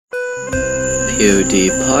POD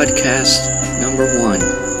Podcast Number 1.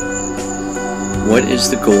 What is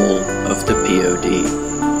the goal of the POD?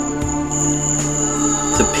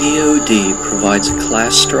 The POD provides a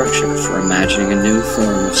class structure for imagining a new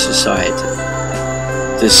form of society.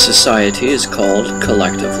 This society is called,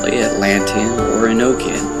 collectively, Atlantean or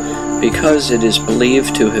Enochian, because it is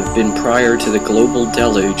believed to have been prior to the global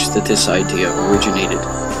deluge that this idea originated.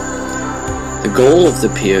 The goal of the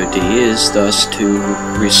POD is thus to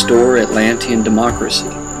restore Atlantean Democracy,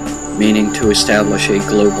 meaning to establish a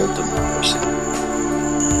global democracy.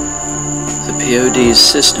 The POD's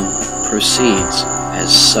system proceeds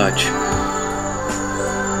as such.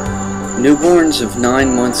 Newborns of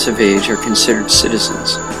 9 months of age are considered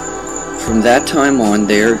citizens. From that time on,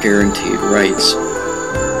 they are guaranteed rights.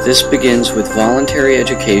 This begins with voluntary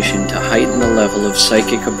education to heighten the level of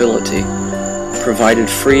psychic ability, provided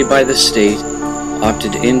free by the state,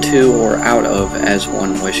 opted into or out of as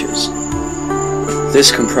one wishes.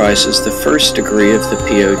 This comprises the first degree of the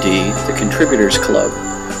POD, the Contributors Club,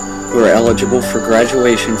 who are eligible for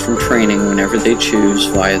graduation from training whenever they choose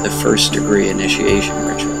via the first degree initiation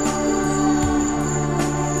ritual.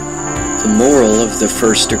 The moral of the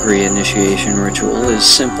first degree initiation ritual is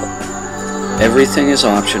simple. Everything is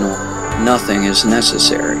optional, nothing is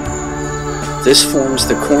necessary. This forms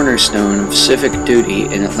the cornerstone of civic duty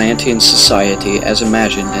in Atlantean society as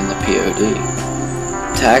imagined in the POD.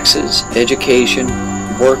 Taxes, education,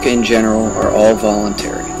 work in general are all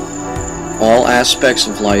voluntary. All aspects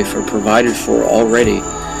of life are provided for already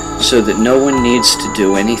so that no one needs to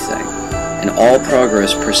do anything, and all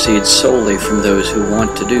progress proceeds solely from those who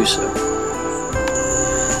want to do so.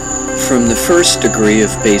 From the first degree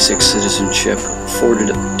of basic citizenship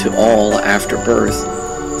afforded to all after birth,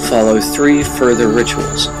 follow 3 further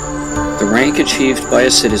rituals. The rank achieved by a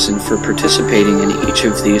citizen for participating in each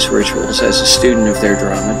of these rituals as a student of their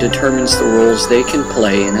drama determines the roles they can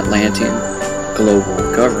play in Atlantean global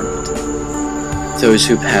government. Those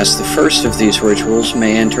who pass the first of these rituals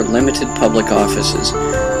may enter limited public offices,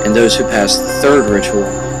 and those who pass the third ritual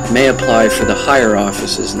may apply for the higher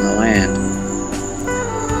offices in the land.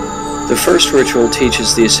 The first ritual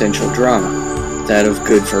teaches the essential drama, that of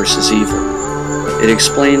good versus evil. It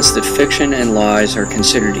explains that fiction and lies are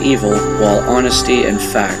considered evil, while honesty and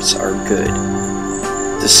facts are good.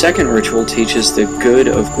 The second ritual teaches the good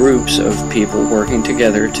of groups of people working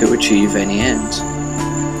together to achieve any ends.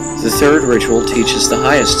 The third ritual teaches the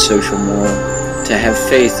highest social moral, to have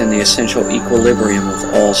faith in the essential equilibrium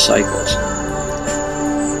of all cycles.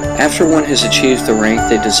 After one has achieved the rank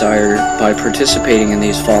they desire by participating in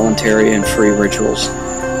these voluntary and free rituals,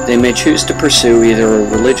 they may choose to pursue either a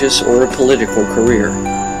religious or a political career.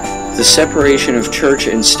 The separation of church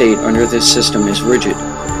and state under this system is rigid.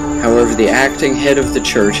 However, the acting head of the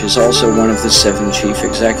church is also one of the 7 chief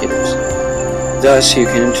executives. Thus, you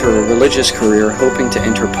can enter a religious career hoping to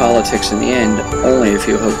enter politics in the end only if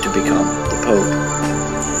you hope to become the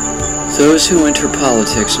Pope. Those who enter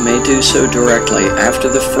politics may do so directly after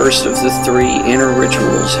the first of the 3 inner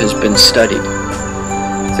rituals has been studied.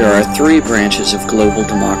 There are 3 branches of global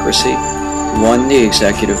democracy: 1 the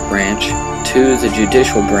executive branch, 2 the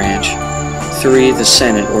judicial branch, 3 the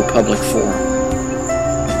Senate or public forum.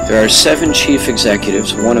 There are 7 chief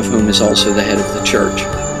executives, one of whom is also the head of the church.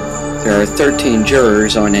 There are 13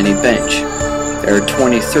 jurors on any bench. There are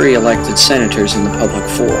 23 elected senators in the public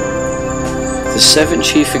forum. The 7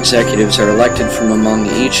 chief executives are elected from among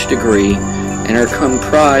each degree and are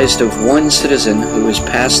comprised of 1 citizen who has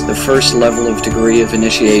passed the first level of degree of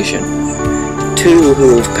initiation, 2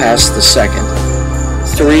 who have passed the second,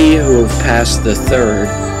 3 who have passed the third,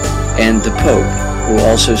 and the Pope, who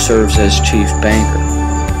also serves as chief banker.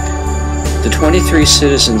 The 23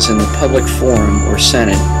 citizens in the public forum or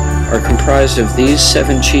Senate are comprised of these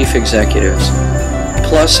 7 chief executives,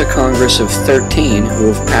 plus a Congress of 13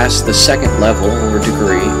 who have passed the second level or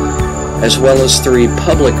degree, as well as 3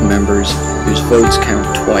 public members whose votes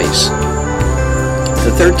count twice.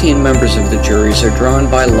 The 13 members of the juries are drawn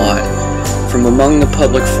by lot from among the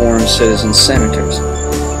public forum citizen senators.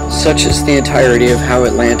 Such is the entirety of how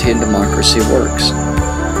Atlantean democracy works.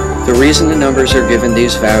 The reason the numbers are given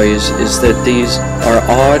these values is that these are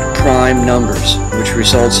odd prime numbers, which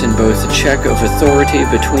results in both a check of authority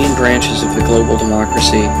between branches of the global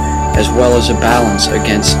democracy as well as a balance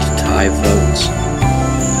against tie votes.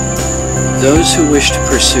 Those who wish to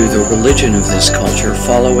pursue the religion of this culture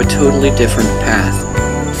follow a totally different path,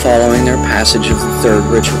 following their passage of the third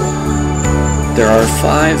ritual. There are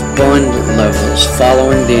 5 bond levels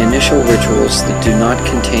following the initial rituals that do not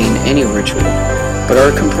contain any ritual, but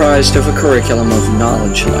are comprised of a curriculum of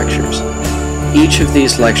knowledge lectures. Each of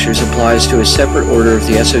these lectures applies to a separate order of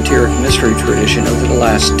the esoteric mystery tradition over the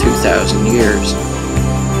last 2,000 years.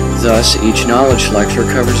 Thus, each knowledge lecture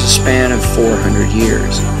covers a span of 400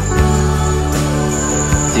 years.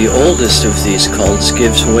 The oldest of these cults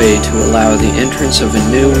gives way to allow the entrance of a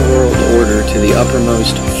new world order to the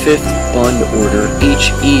uppermost fifth Bund order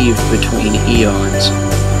each eve between eons.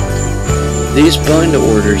 These Bund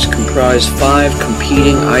orders comprise 5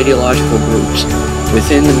 competing ideological groups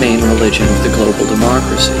within the main religion of the global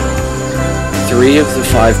democracy. 3 of the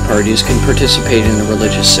 5 parties can participate in the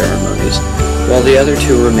religious ceremonies, while the other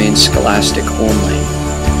 2 remain scholastic only.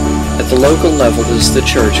 At the local level is the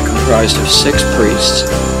church, comprised of 6 priests,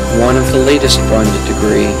 1 of the latest Bund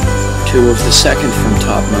degree, 2 of the second from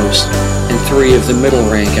topmost, and 3 of the middle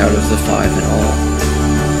rank out of the 5 in all.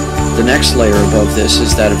 The next layer above this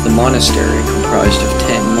is that of the monastery, comprised of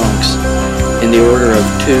 10 monks, in the order of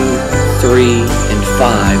 2, 3, and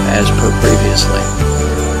 5 as per previously.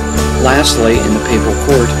 Lastly, in the papal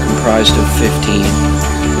court, comprised of 15,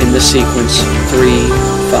 in the sequence 3,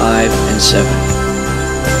 5, and 7.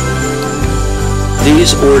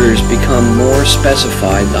 These orders become more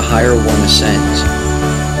specified the higher one ascends.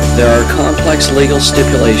 There are complex legal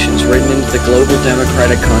stipulations written into the global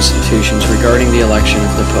democratic constitutions regarding the election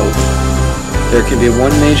of the Pope. There can be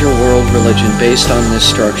one major world religion based on this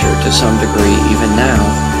structure to some degree even now,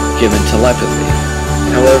 given telepathy.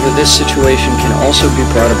 However, this situation can also be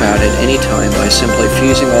brought about at any time by simply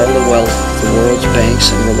fusing all the wealth of the world's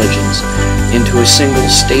banks and religions into a single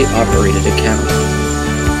state-operated account.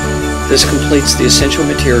 This completes the essential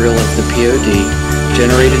material of the POD,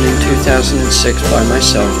 generated in 2006 by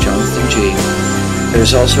myself, Jonathan G. There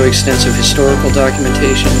is also extensive historical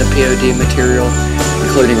documentation in the POD material,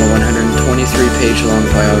 including a 123-page long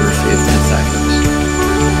biography of Pythagorean.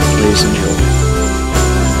 Please enjoy.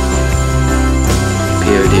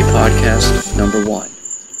 POD Podcast number 1.